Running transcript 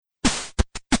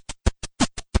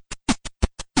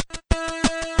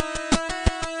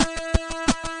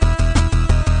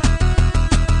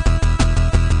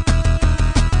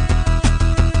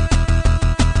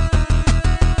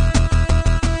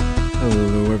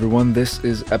everyone. This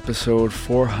is episode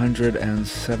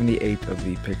 478 of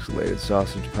the Pixelated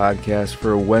Sausage Podcast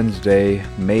for Wednesday,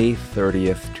 May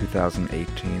 30th,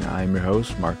 2018. I'm your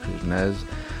host, Mark Kuznez,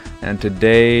 and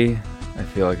today I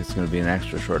feel like it's going to be an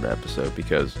extra short episode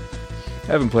because I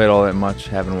haven't played all that much,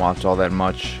 haven't watched all that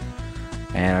much,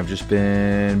 and I've just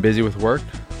been busy with work,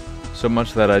 so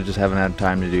much that I just haven't had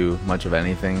time to do much of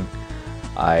anything.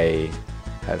 I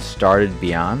have started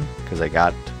Beyond because I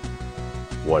got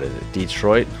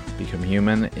Detroit Become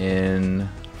Human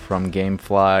from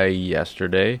Gamefly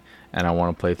yesterday, and I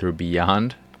want to play through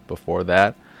Beyond before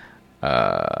that.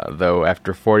 Though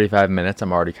after 45 minutes,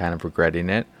 I'm already kind of regretting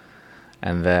it.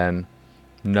 And then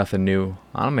nothing new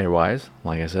anime-wise,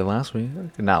 like I said last week.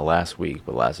 Not last week,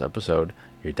 but last episode.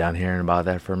 You're done hearing about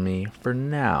that from me for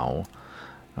now.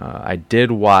 I did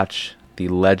watch The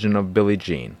Legend of Billie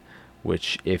Jean,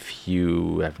 which if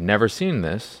you have never seen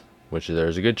this, which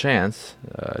there's a good chance,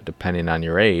 depending on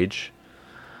your age.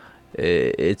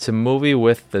 It's a movie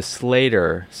with the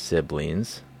Slater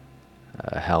siblings,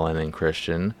 Helen and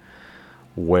Christian,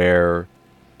 where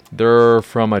they're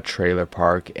from a trailer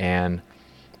park and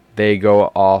they go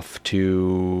off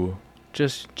to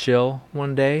just chill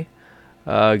one day,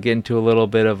 get into a little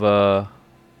bit of a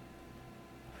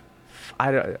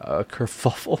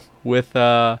kerfuffle with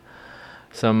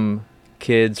some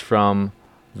kids from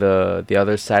the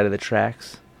other side of the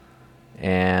tracks,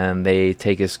 and they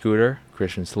take his scooter.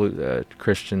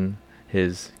 Christian,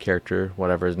 his character,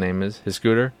 whatever his name is, his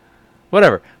scooter,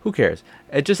 whatever. Who cares?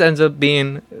 It just ends up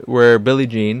being where Billie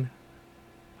Jean,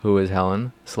 who is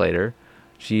Helen Slater,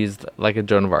 she's like a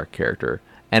Joan of Arc character,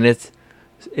 and it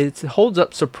holds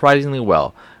up surprisingly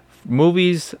well.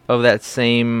 Movies of that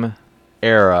same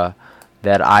era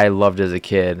that I loved as a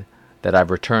kid that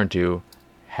I've returned to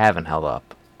haven't held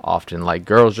up often. Like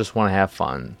Girls Just Want to Have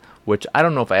Fun, which I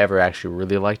don't know if I ever actually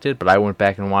really liked it, but I went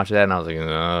back and watched that and I was like, and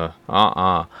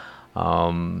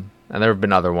there have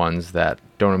been other ones that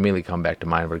don't immediately come back to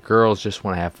mind, but Girls Just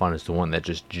Want to Have Fun is the one that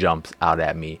just jumps out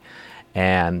at me.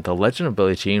 And The Legend of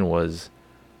Billie Jean was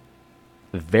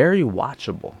very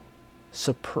watchable,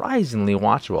 surprisingly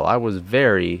watchable. I was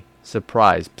very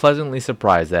surprised, pleasantly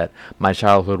surprised that my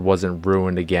childhood wasn't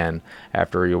ruined again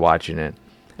after rewatching it.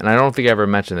 And I don't think I ever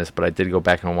mentioned this, but I did go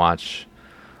back and watch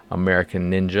American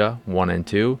Ninja 1 and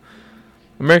 2.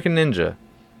 American Ninja,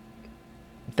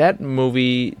 that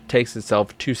movie takes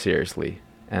itself too seriously,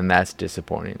 and that's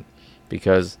disappointing.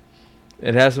 Because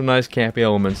it has some nice campy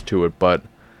elements to it, but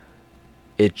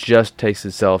it just takes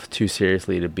itself too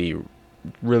seriously to be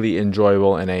really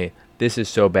enjoyable in a this is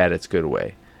so bad it's good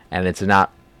way. And it's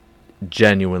not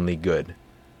genuinely good.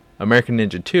 American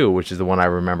Ninja 2, which is the one I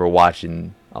remember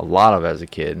watching a lot of as a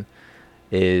kid,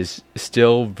 is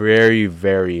still very,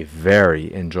 very,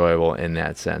 very enjoyable in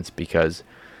that sense because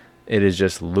it is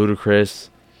just ludicrous,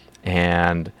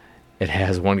 and it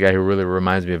has one guy who really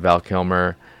reminds me of Val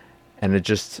Kilmer, and it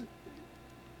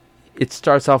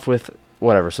starts off with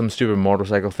some stupid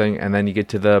motorcycle thing, and then you get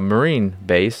to the Marine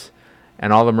base,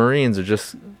 and all the Marines are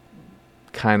just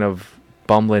kind of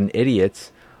bumbling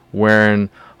idiots wearing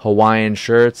Hawaiian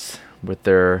shirts with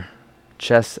their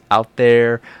chests out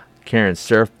there, carrying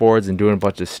surfboards and doing a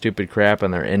bunch of stupid crap,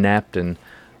 and they're inept, and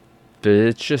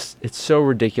it's so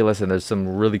ridiculous, and there's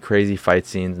some really crazy fight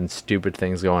scenes and stupid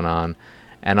things going on,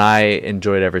 and I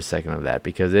enjoyed every second of that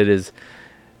because it is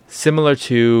similar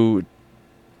to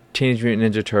Teenage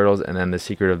Mutant Ninja Turtles and then The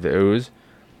Secret of the Ooze.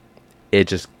 It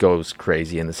just goes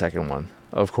crazy in the second one.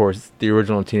 Of course, the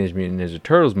original Teenage Mutant Ninja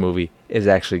Turtles movie is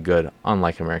actually good,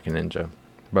 unlike American Ninja.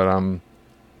 But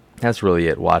that's really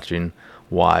it watching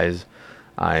wise.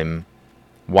 I'm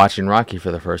watching Rocky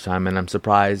for the first time, and I'm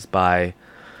surprised by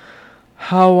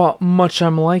how much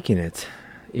I'm liking it,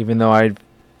 even though I'd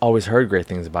always heard great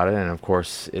things about it, and of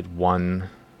course it won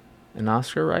an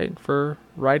Oscar, right, for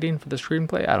writing for the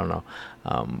screenplay? I don't know.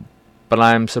 But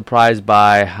I'm surprised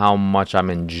by how much I'm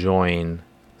enjoying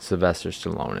Sylvester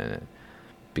Stallone in it,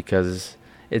 because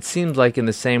it seems like in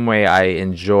the same way I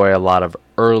enjoy a lot of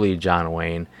early John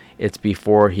Wayne, it's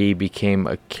before he became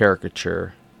a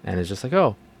caricature, and it's just like,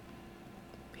 oh,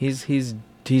 he's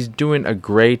doing a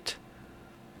great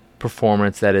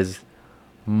performance that is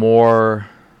more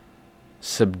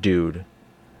subdued,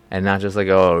 and not just like,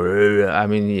 oh, I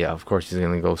mean, yeah, of course he's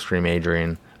gonna go scream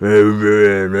Adrian, but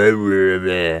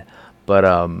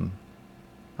I'm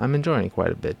enjoying it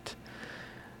quite a bit.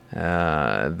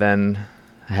 Then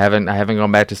I haven't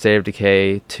gone back to State of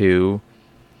Decay 2,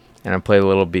 and I played a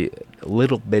little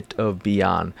bit of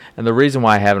Beyond. And the reason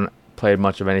why I haven't played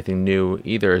much of anything new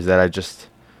either is that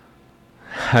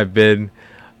I've been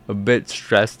a bit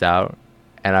stressed out,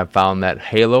 and I found that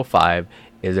Halo 5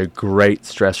 is a great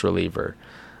stress reliever.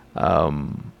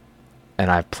 And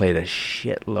I've played a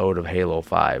shitload of Halo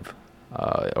 5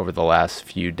 over the last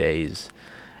few days.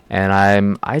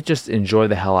 And I just enjoy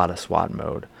the hell out of SWAT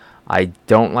mode. I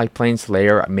don't like playing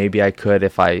Slayer. Maybe I could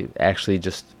if I actually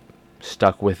just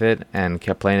stuck with it and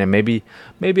kept playing it.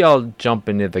 Maybe I'll jump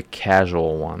into the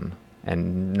casual one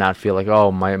and not feel like,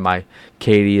 oh, my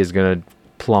KD is going to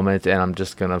plummet and I'm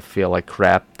just going to feel like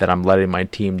crap that I'm letting my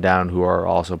team down who are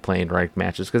also playing ranked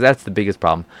matches, because that's the biggest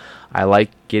problem. I like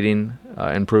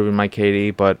improving my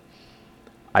KD, but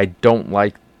I don't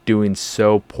like doing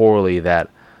so poorly that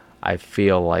I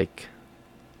feel like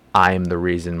I'm the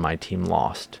reason my team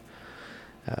lost.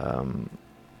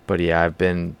 But yeah, I've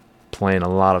been playing a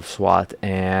lot of SWAT,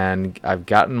 and I've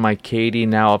gotten my KD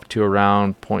now up to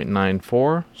around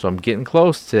 0.94, so I'm getting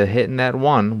close to hitting that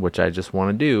 1, which I just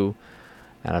want to do.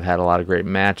 And I've had a lot of great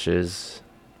matches,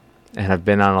 and I've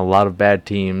been on a lot of bad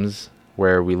teams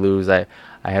where we lose. I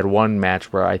had one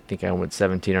match where I think I went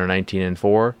 17 or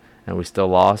 19-4, and we still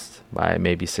lost by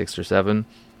maybe 6 or 7.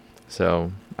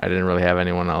 So I didn't really have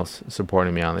anyone else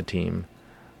supporting me on the team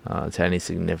to any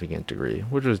significant degree,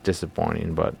 which was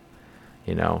disappointing. But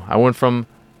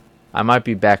I might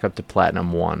be back up to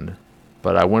Platinum 1,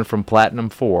 but I went from Platinum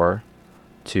 4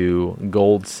 to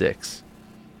Gold 6,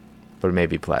 but it may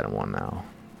be Platinum 1 now,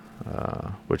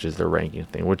 which is the ranking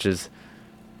thing,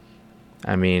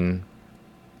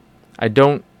 I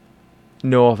don't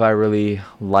know if I really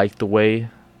like the way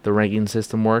the ranking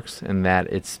system works, and that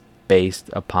it's based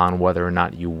upon whether or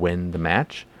not you win the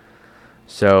match.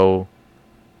 So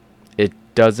it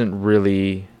doesn't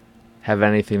really have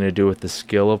anything to do with the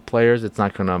skill of players. It's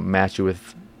not going to match you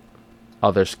with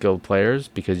other skilled players,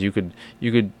 because you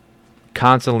could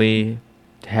constantly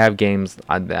have games,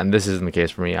 and this isn't the case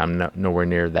for me. I'm nowhere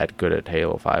near that good at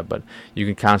Halo 5, but you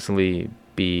can constantly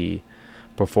be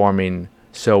performing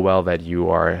so well that you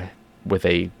are with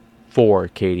a 4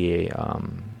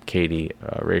 KD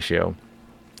ratio,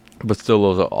 but still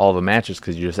lose all the matches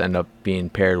because you just end up being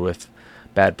paired with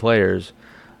bad players,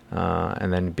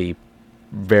 and then be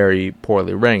very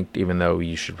poorly ranked, even though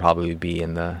you should probably be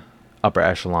in the upper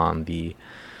echelon, the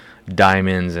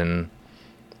diamonds, and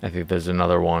I think there's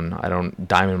another one.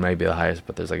 Diamond may be the highest,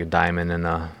 but there's like a diamond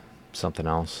and something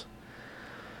else.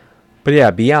 But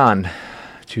yeah, beyond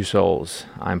Two Souls,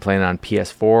 I'm playing on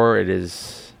PS4. It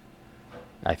is,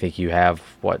 I think you have,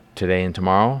 today and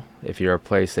tomorrow, if you're a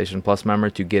PlayStation Plus member,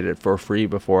 to get it for free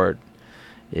before it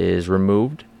is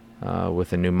removed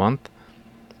with a new month.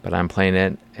 But I'm playing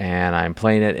it, and I'm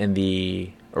playing it in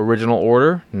the original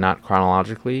order, not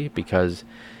chronologically, because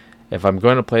if I'm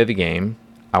going to play the game,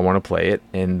 I want to play it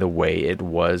in the way it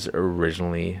was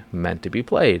originally meant to be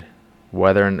played.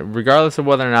 Regardless of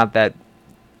whether or not that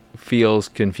feels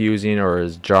confusing or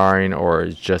is jarring or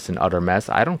is just an utter mess,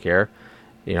 I don't care.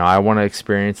 I want to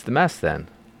experience the mess then.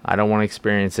 I don't want to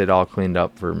experience it all cleaned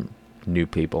up for new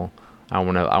people. I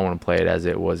want to play it as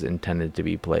it was intended to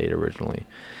be played originally.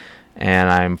 And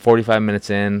I'm 45 minutes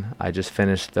in. I just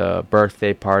finished the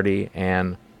birthday party,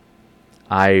 and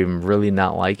I'm really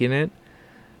not liking it.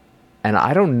 And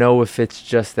I don't know if it's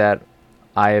just that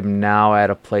I am now at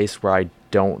a place where I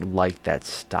don't like that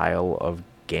style of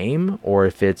game, or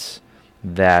if it's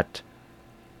that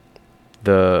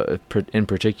in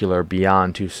particular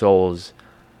Beyond Two Souls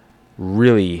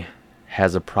really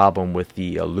has a problem with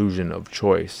the illusion of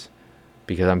choice,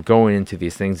 because I'm going into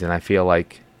these things and I feel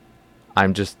like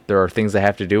there are things I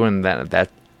have to do, and that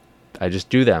I just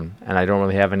do them, and I don't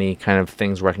really have any kind of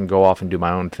things where I can go off and do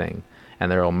my own thing.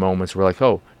 And there are moments where like,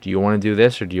 oh, do you want to do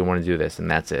this or do you want to do this? And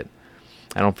that's it.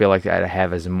 I don't feel like I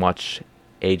have as much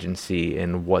agency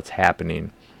in what's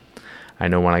happening. I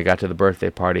know when I got to the birthday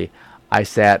party, I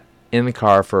sat in the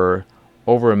car for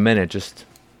over a minute just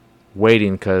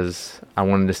waiting, because I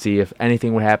wanted to see if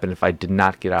anything would happen if I did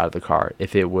not get out of the car.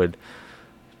 If it would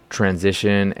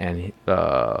transition and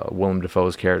Willem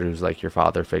Dafoe's character, who's like your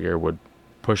father figure, would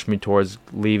push me towards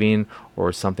leaving,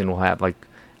 or something will happen. Like,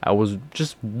 I was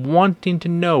just wanting to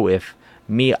know if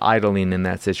me idling in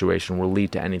that situation will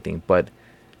lead to anything, but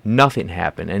nothing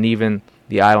happened. And even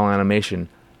the idle animation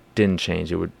didn't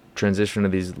change. It would transition to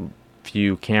these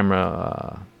few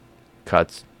camera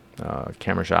cuts,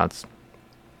 camera shots,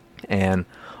 and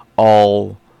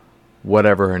all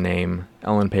whatever her name,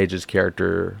 Ellen Page's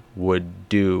character, would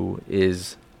do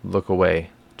is look away.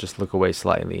 Just look away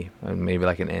slightly, maybe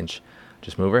like an inch.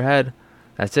 Just move her head.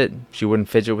 That's it. She wouldn't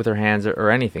fidget with her hands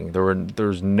or anything. There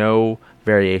was no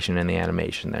variation in the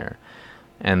animation there.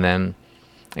 And then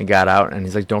I got out, and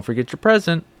he's like, "Don't forget your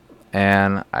present."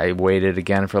 And I waited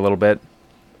again for a little bit.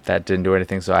 That didn't do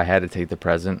anything, so I had to take the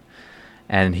present.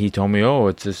 And he told me, oh,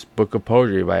 it's this book of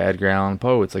poetry by Edgar Allan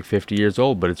Poe. It's like 50 years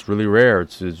old, but it's really rare.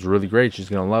 It's really great. She's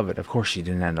going to love it. Of course, she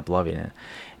didn't end up loving it.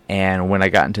 And when I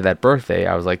got into that birthday,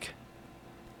 I was like,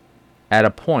 at a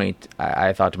point,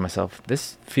 I thought to myself,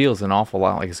 this feels an awful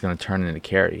lot like it's going to turn into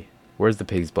Carrie. Where's the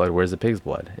pig's blood? Where's the pig's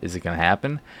blood? Is it going to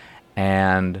happen?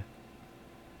 And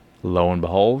lo and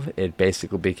behold, it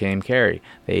basically became Carrie.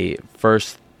 They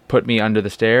first put me under the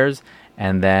stairs,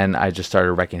 and then I just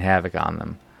started wreaking havoc on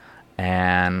them.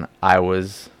 And I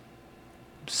was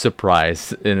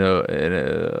surprised in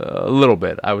a little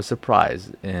bit. I was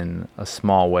surprised in a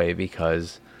small way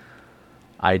because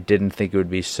I didn't think it would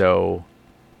be so,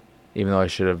 even though I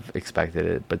should have expected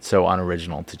it, but so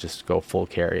unoriginal to just go full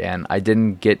Carrie. And I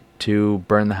didn't get to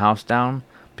burn the house down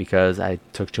because I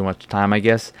took too much time, I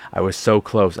guess. I was so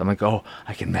close. I'm like, oh,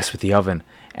 I can mess with the oven.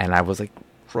 And I was like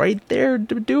right there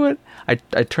to do it. I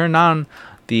turned on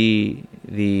the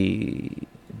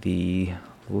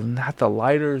not the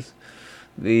lighters,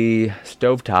 the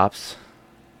stovetops.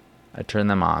 I turned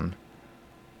them on.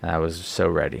 And I was so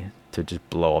ready to just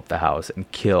blow up the house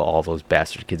and kill all those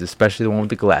bastard kids, especially the one with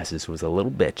the glasses who was a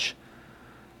little bitch.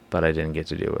 But I didn't get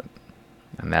to do it.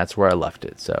 And that's where I left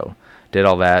it. So, did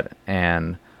all that,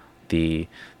 and the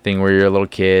thing where you're a little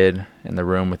kid in the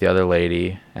room with the other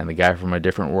lady, and the guy from a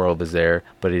different world is there,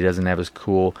 but he doesn't have his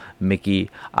cool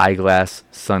Mickey eyeglass,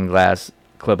 sunglass,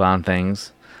 clip-on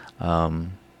things. So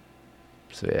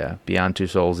yeah, Beyond Two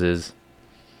Souls is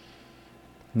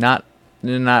not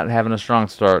having a strong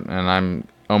start, and I'm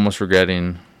almost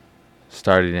regretting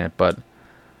starting it, but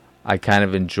I kind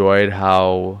of enjoyed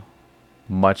how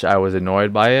much I was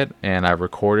annoyed by it, and I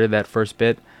recorded that first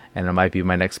bit, and it might be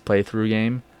my next playthrough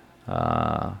game,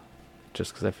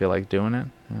 just because I feel like doing it.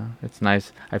 Yeah, it's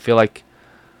nice. I feel like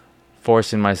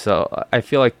forcing myself, I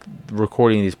feel like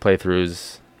recording these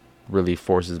playthroughs really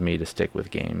forces me to stick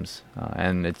with games,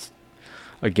 and it's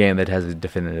a game that has a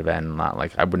definitive end, not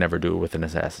like I would never do it with an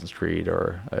Assassin's Creed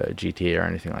or a GTA or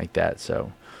anything like that.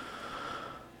 So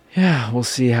yeah, we'll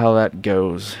see how that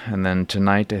goes. And then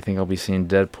tonight I think I'll be seeing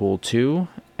Deadpool 2,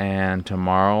 and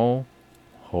tomorrow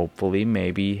hopefully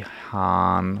maybe it's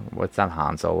not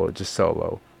Han Solo, just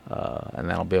Solo, and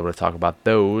then I'll be able to talk about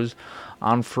those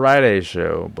on Friday's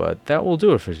show. But that will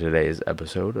do it for today's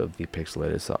episode of the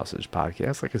Pixelated Sausage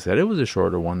Podcast. Like I said, it was a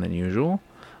shorter one than usual,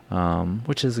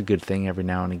 which is a good thing every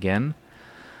now and again.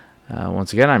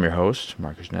 Once again, I'm your host,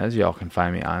 Marcus Nez. Y'all can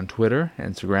find me on Twitter,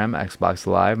 Instagram, Xbox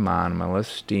Live, Monolith,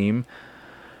 Steam,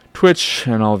 Twitch,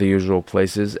 and all the usual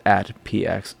places at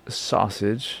PX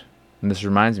Sausage. And this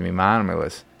reminds me,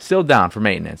 Monolith, still down for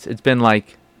maintenance. It's been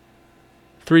like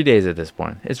 3 days at this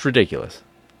point. It's ridiculous.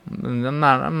 I'm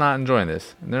not enjoying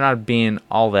this. They're not being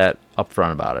all that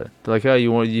upfront about it. They're like, oh,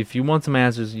 if you want some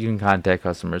answers, you can contact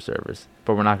customer service.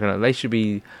 But we're not gonna. They should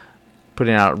be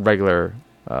putting out regular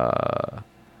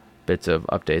bits of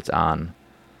updates on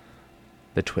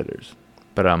the Twitters.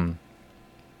 But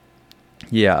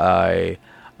yeah,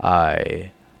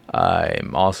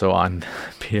 I'm also on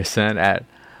PSN at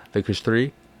the Kush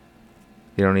 3.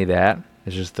 You don't need that.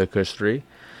 It's just the Kush 3.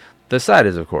 The site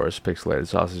is, of course,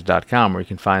 pixelatedsausage.com, where you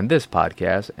can find this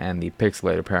podcast and the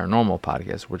Pixelated Paranormal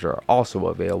podcast, which are also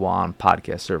available on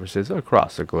podcast services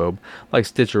across the globe, like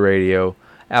Stitcher Radio,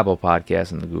 Apple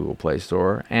Podcasts, and the Google Play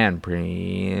Store, and Player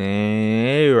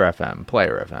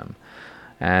FM.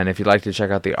 And if you'd like to check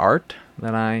out the art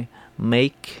that I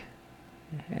make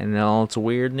and all its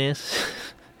weirdness,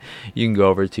 you can go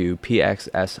over to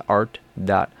pxsart.com.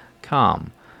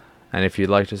 And if you'd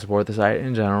like to support the site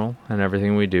in general and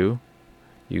everything we do,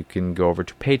 you can go over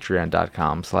to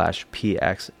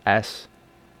patreon.com/pxs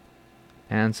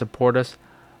and support us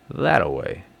that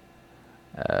way.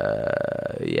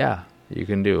 Yeah, you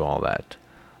can do all that.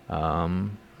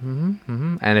 And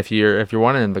if you're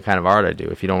wondering the kind of art I do,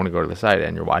 if you don't want to go to the site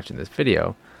and you're watching this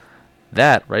video,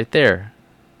 that right there,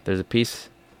 there's a piece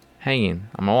hanging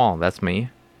on my wall. That's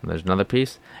me. And there's another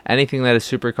piece. Anything that is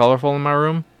super colorful in my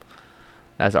room,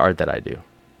 that's art that I do.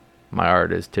 My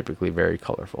art is typically very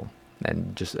colorful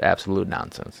and just absolute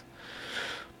nonsense.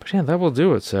 But yeah, that will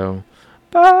do it. So,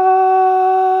 bye.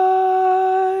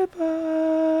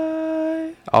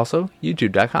 Also,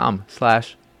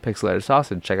 youtube.com/pixelated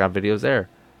sausage. Check out videos there.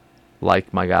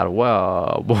 Like my God of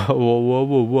War,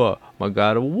 my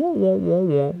God of War,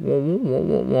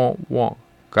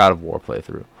 God of War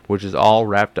playthrough, which is all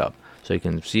wrapped up, so you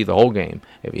can see the whole game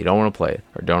if you don't want to play it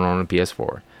or don't own a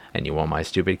PS4 and you want my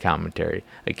stupid commentary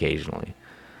occasionally.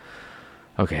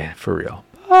 Okay, for real.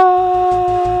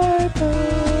 Bye.